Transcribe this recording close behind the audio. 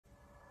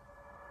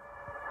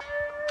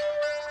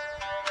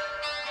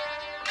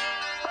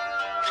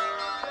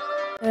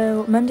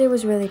So Monday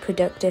was really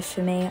productive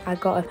for me. I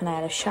got up and I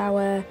had a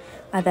shower.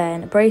 I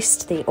then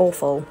braced the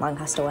awful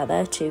Lancaster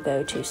weather to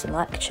go to some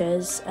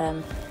lectures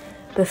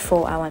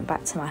before I went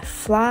back to my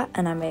flat,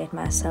 and I made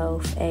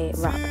myself a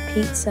wrap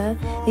pizza.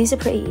 These are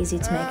pretty easy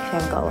to make if you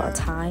haven't got a lot of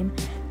time.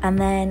 And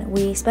then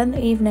we spent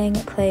the evening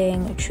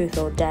playing Truth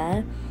or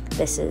Dare.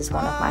 This is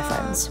one of my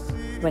friends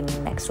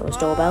ringing next door's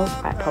doorbell.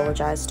 I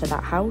apologise to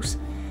that house.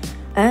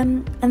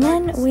 And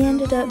then we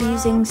ended up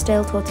using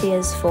stale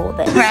tortillas for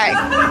this. Right.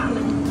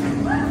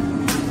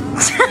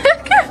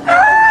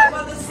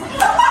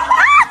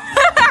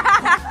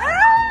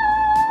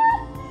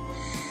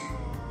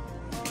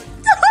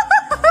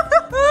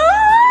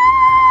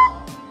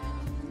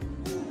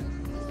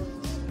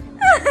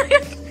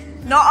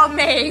 Not on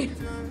me.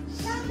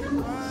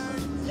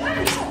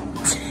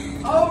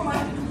 Oh my.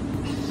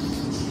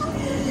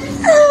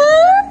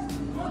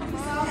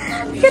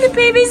 I'm gonna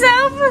pee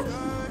myself.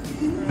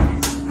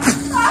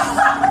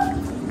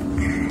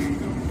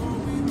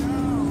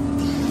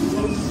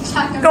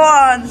 Go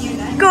on.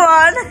 Go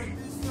on.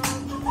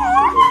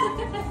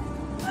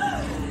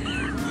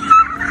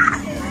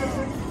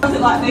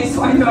 Like this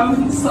one, go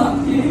and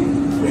slap you.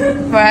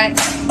 Right.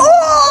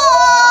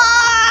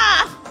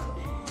 Oh!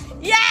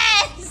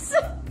 Yes!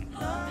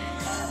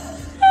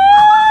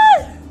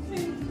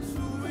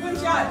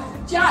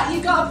 Jack,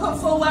 you gotta put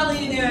full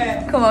welly into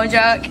it. Come on,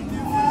 Jack.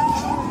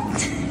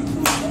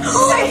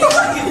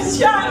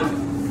 Jack!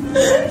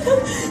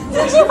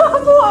 Did you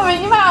put water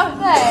in your mouth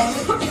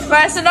then?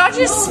 Right, so not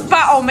just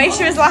spat on me,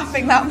 she was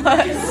laughing that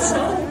much.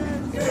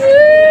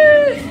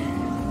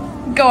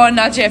 Go on,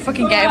 Nadia,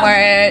 fucking get him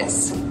where it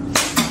hurts.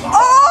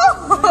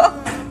 Oh!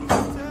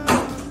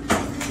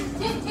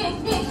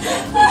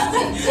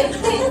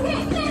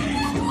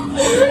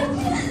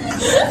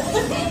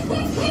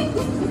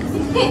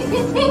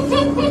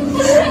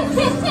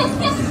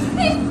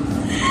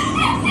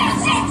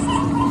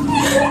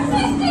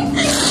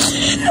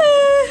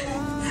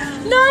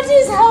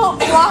 Nadia's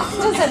laugh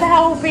doesn't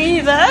help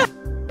either.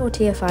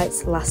 Tortilla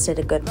fights lasted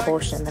a good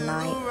portion of the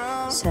night,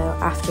 so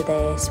after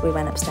this we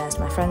went upstairs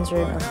to my friend's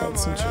room and played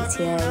some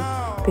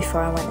GTA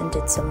before I went and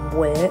did some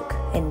work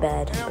in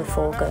bed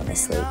before going to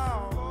sleep.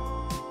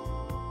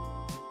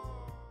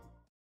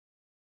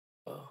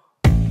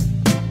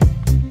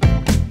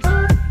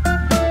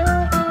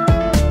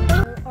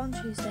 On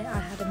Tuesday I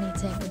had a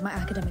meeting with my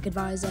academic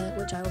advisor,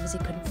 which I obviously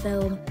couldn't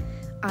film.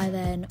 I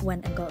then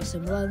went and got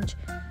some lunch,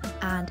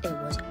 and it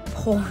was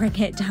pouring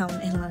it down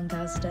in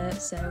Lancaster,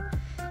 so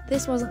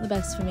this wasn't the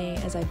best for me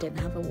as I didn't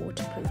have a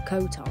waterproof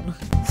coat on.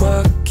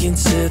 Walk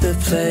into the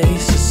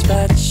place,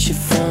 dispatch you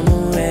from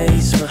a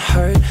ways. My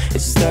heart, it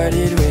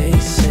started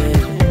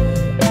racing.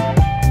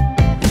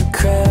 The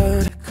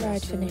crowd. After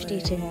I'd finished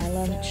eating my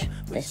lunch,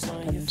 this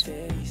happened.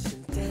 This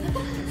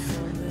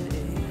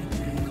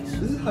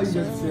is how you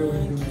get to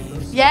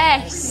everything.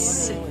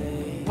 Yes!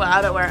 Well,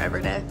 I don't wear it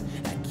every day.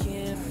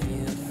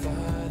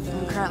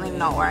 I'm currently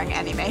not wearing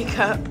any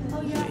makeup.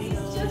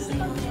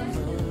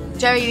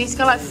 Jerry, you need to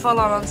go like full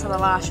on onto the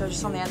lash or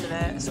just on the end of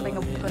it. Something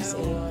a pussy.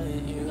 Look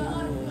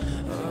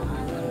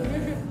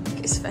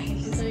at his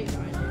face.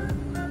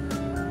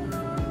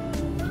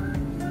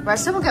 Right,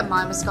 someone get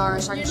my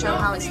mascara so I can show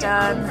them how it's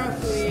done.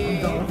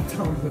 No.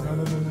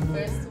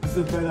 It's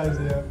a bad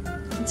idea.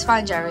 It's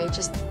fine, Jerry.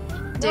 Just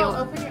do.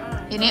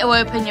 You need to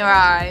open your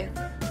eye.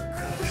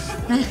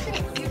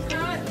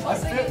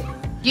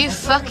 You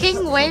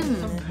fucking win.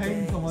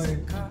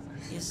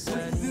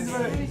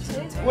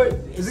 Wait,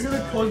 is it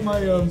gonna cause my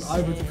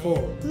eyebrow to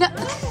fall? No.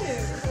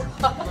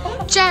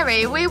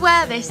 Jerry, we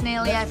wear this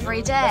nearly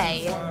every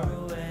day.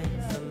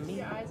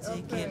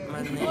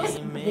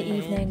 The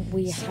evening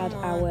we had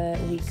our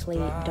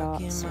weekly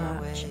darts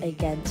match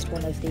against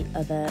one of the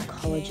other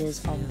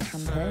colleges on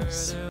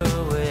campus.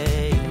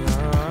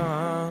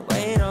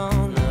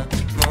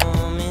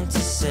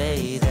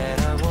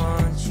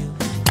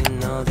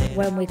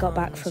 When we got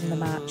back from the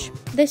match,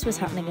 this was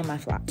happening in my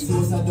flat. You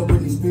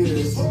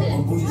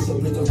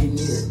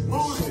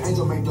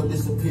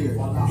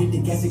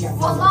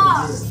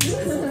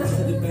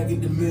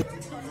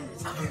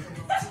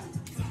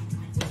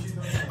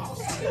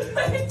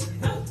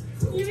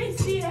didn't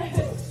see it.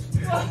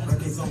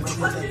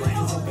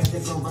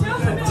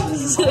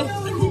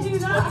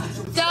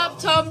 Dab,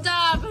 Tom,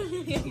 dab.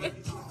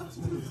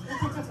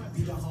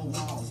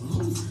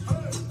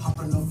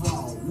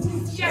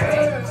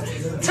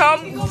 Tom,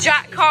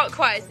 Jack can't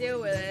quite deal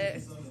with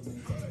it.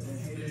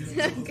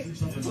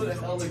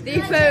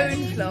 The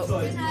phone flop.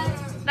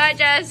 Night,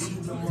 Jess.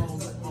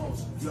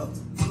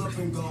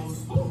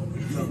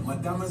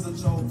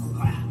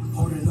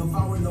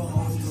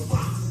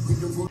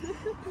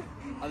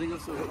 I think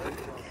it's so good.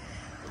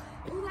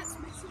 Oh, that's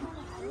messing up.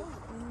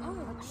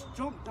 Oh, just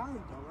jump down,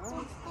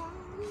 alright?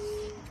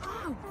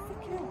 Oh,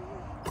 fucking hell.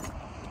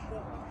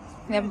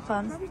 You having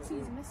fun?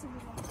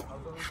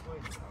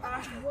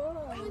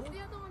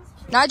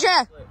 Nadia!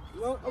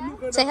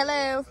 Say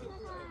hello.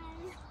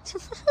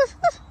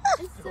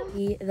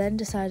 We then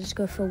decided to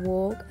go for a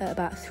walk at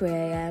about 3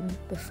 AM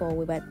before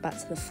we went back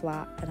to the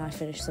flat, and I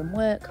finished some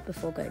work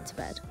before going to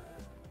bed.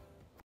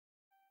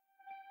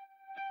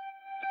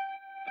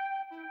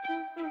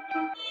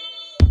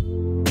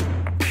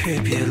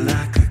 creep you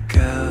like a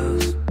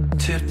ghost,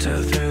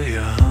 tiptoe through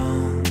your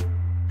home.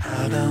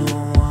 I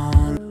don't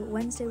want.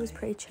 Wednesday was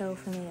pretty chill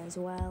for me as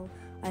well.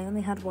 I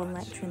only had one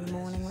lecture in the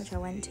morning which I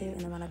went to, and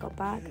then when I got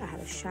back I had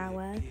a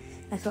shower.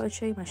 I thought I'd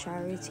show you my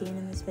shower routine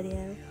in this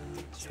video.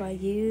 So I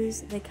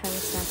use the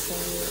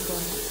Kerastase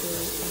blonde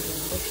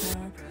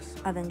conditioner.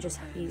 I then just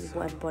use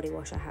whatever body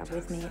wash I have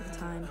with me at the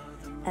time,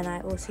 and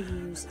I also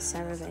use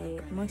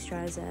CeraVe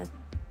moisturiser,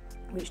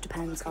 which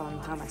depends on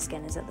how my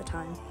skin is at the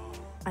time.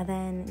 I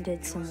then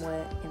did some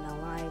work in the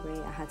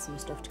library. I had some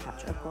stuff to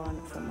catch up on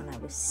from when I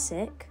was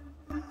sick.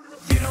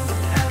 You don't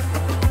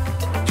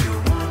have to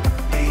want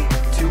me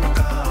to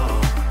go.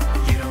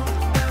 You don't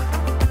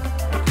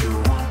have to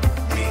want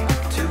me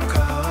to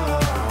go.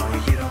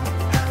 You don't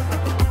have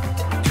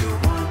to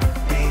want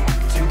me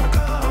to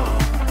go.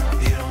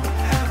 You don't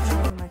have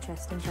to. My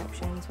chest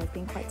infection, so I've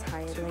been quite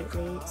tired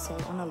lately. So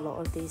on a lot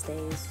of these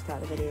days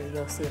throughout the video,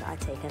 you'll see that I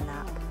take a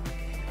nap.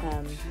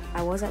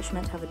 I was actually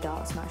meant to have a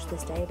darts match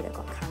this day, but it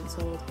got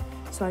cancelled.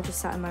 So I just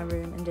sat in my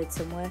room and did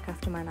some work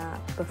after my nap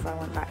before I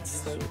went back to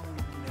sleep.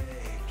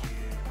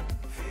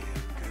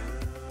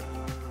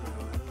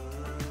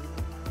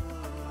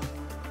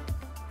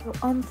 So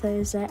on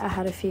Thursday I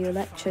had a few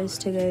lectures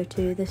to go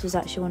to. This was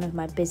actually one of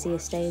my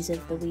busiest days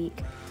of the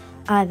week.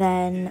 I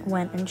then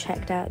went and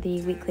checked out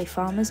the weekly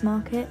farmers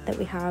market that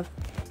we have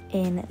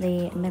in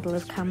the middle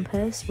of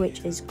campus,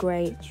 which is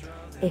great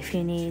if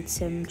you need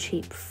some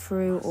cheap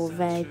fruit or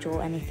veg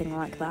or anything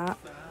like that.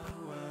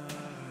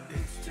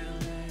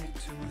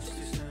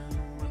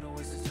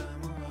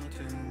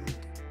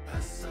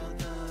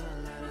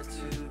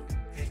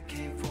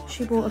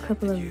 She bought a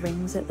couple of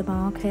rings at the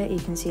market, you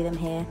can see them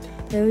here.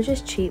 They were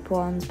just cheap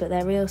ones, but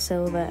they're real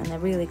silver and they're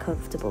really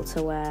comfortable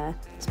to wear,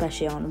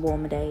 especially on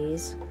warmer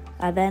days.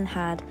 I then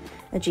had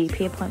a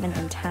GP appointment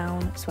in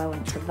town, so I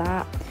went to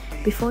that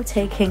before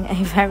taking a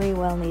very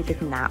well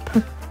needed nap.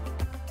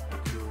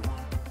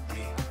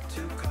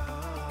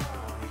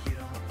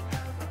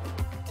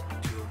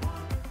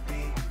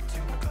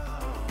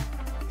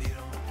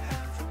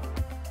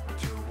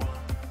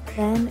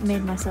 Then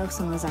made myself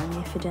some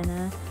lasagna for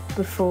dinner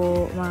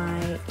before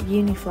my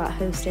uni flat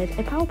hosted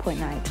a PowerPoint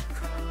night.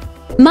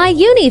 My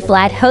uni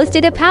flat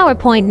hosted a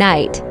PowerPoint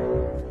night.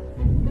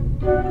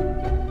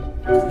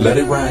 Let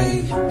it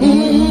rain.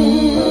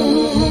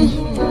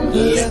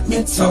 Let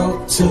me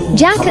talk to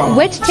Jack,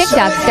 which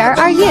TikTok star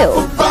are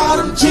you?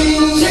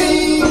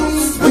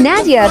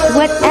 Nadia,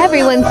 what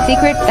everyone's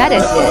secret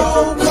fetish is.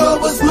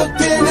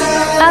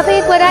 I'll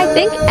pick what I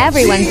think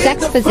everyone's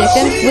sex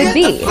position would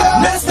be.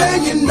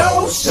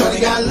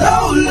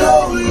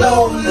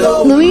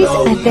 Louise,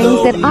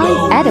 things that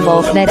aren't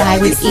edible that I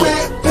would eat.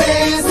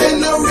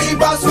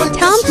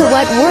 Tom, to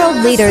what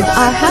world leaders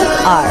our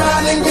house are.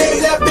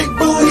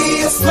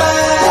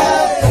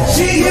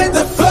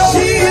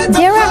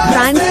 There are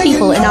crimes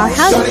people in our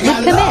house would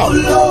commit.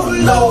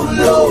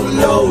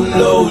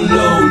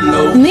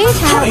 Meet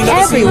how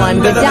everyone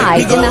would die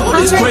in the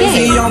Hunger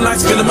Games.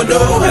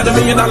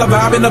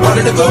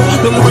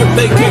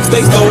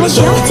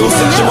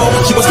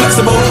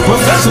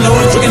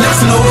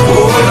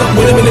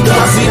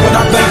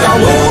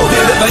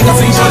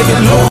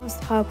 Once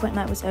the PowerPoint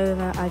night was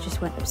over, I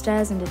just went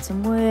upstairs and did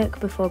some work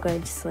before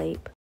going to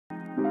sleep.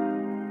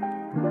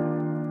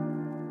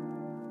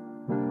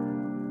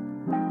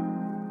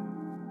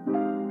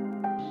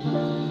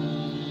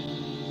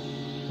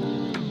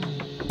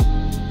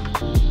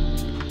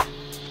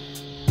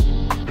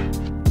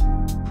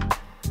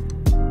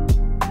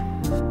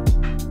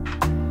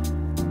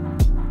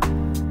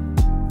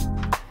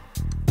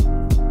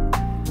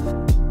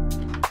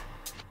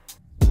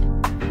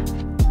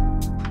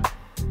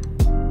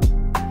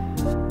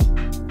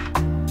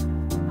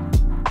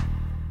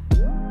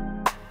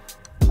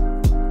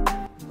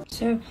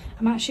 So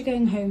I'm actually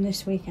going home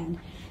this weekend,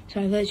 so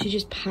I've literally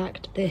just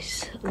packed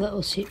this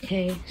little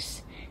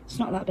suitcase. It's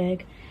not that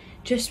big,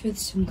 just with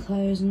some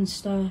clothes and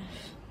stuff,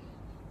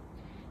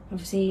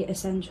 obviously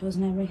essentials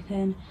and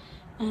everything.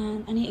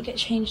 And I need to get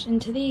changed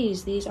into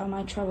these. These are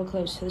my travel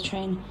clothes for the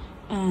train,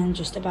 and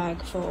just a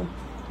bag for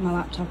my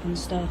laptop and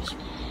stuff,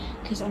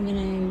 because I'm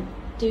gonna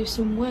do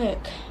some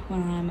work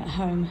when I'm at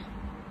home.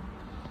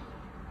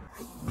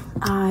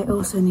 I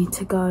also need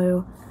to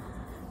go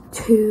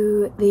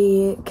to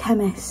the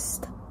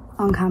chemist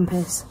on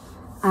campus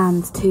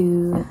and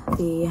to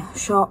the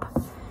shop,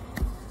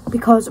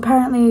 because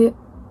apparently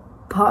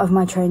part of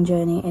my train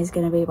journey is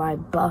going to be by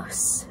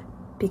bus,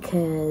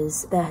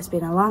 because there has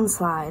been a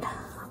landslide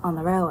on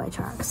the railway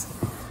tracks.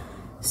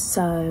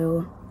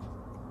 So,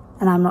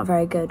 and I'm not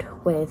very good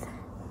with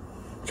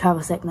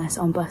travel sickness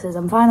on buses.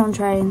 I'm fine on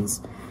trains,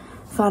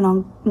 fine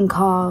on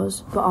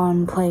cars, but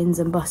on planes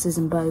and buses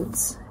and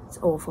boats it's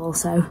awful.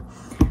 So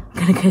I'm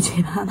gonna go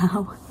do that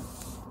now.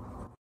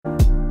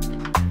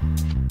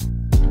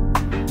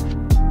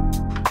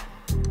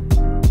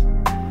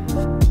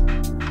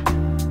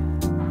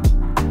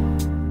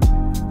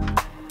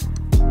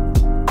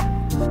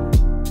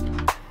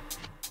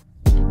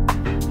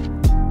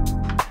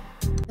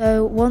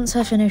 So once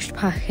I finished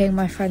packing,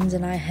 my friends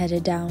and I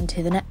headed down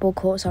to the netball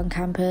courts on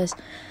campus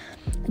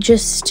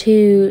just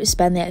to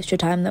spend the extra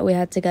time that we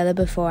had together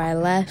before I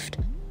left.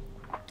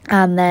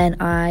 And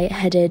then I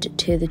headed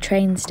to the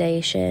train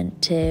station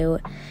to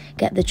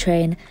get the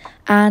train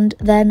and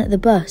then the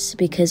bus,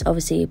 because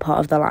obviously part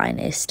of the line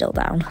is still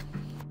down.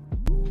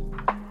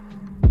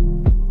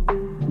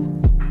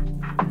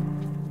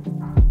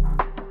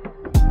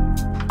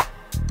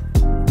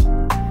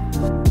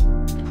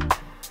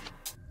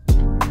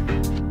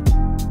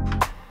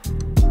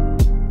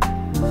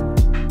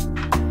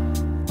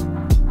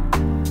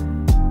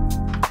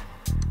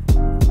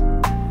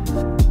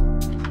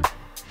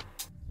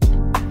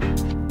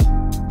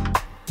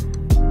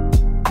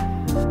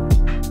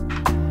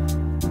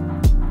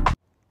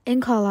 In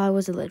Carlisle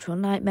was a literal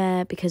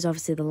nightmare because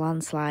obviously the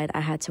landslide,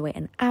 I had to wait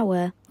an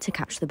hour to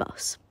catch the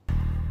bus.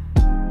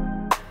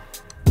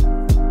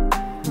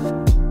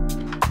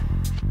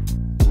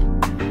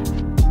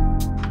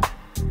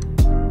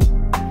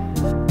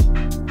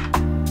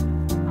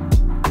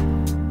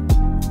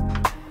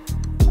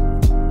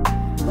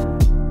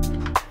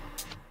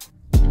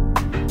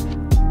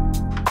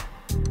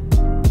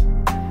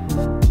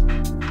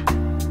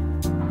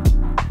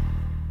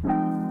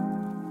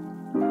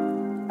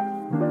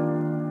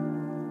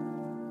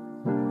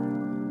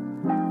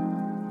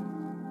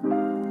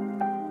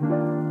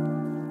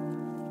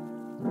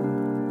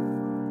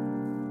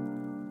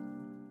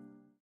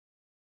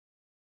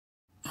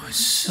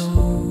 So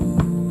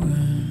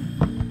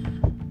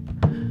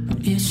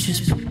it's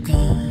just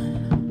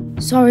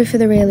begun. Sorry for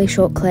the really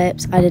short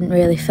clips. I didn't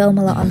really film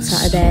a lot on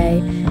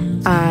Saturday.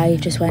 I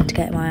just went to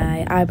get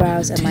my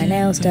eyebrows and my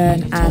nails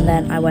done, and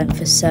then I went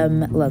for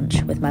some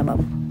lunch with my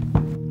mum.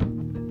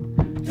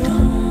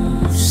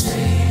 Don't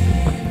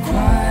stay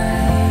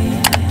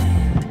quiet.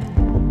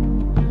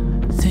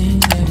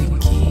 Think that you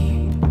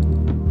keep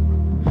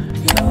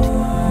your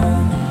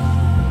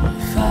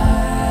fire.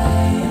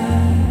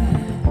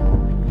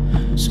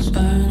 So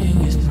burn it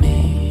with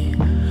me.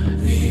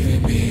 Leave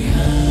it behind.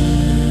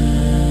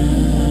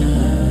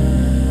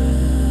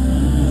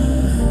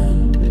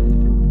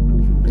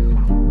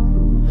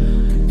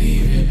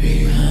 Leave it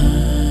behind.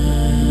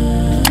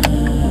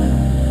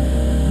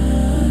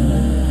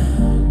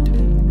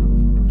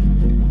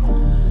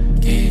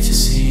 Can't you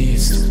see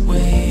it's the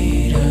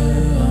weight of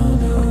all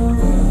the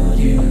world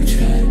you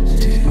tried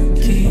to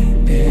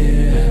keep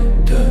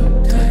it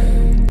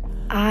uptight?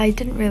 I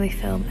didn't really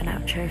film an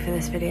outro for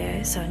this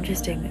video, so I'm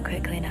just doing it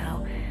quickly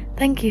now.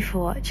 Thank you for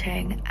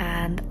watching,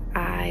 and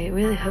I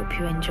really hope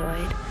you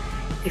enjoyed.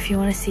 If you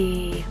want to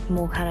see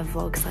more kind of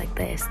vlogs like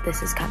this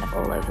is kind of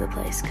all over the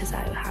place because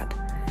I had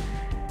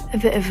a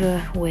bit of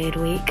a weird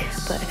week.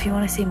 But if you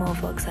want to see more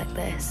vlogs like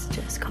this,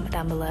 just comment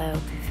down below,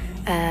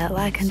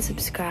 like and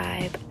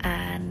subscribe,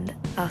 and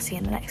I'll see you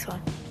in the next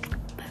one.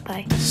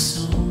 Bye bye.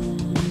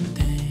 Song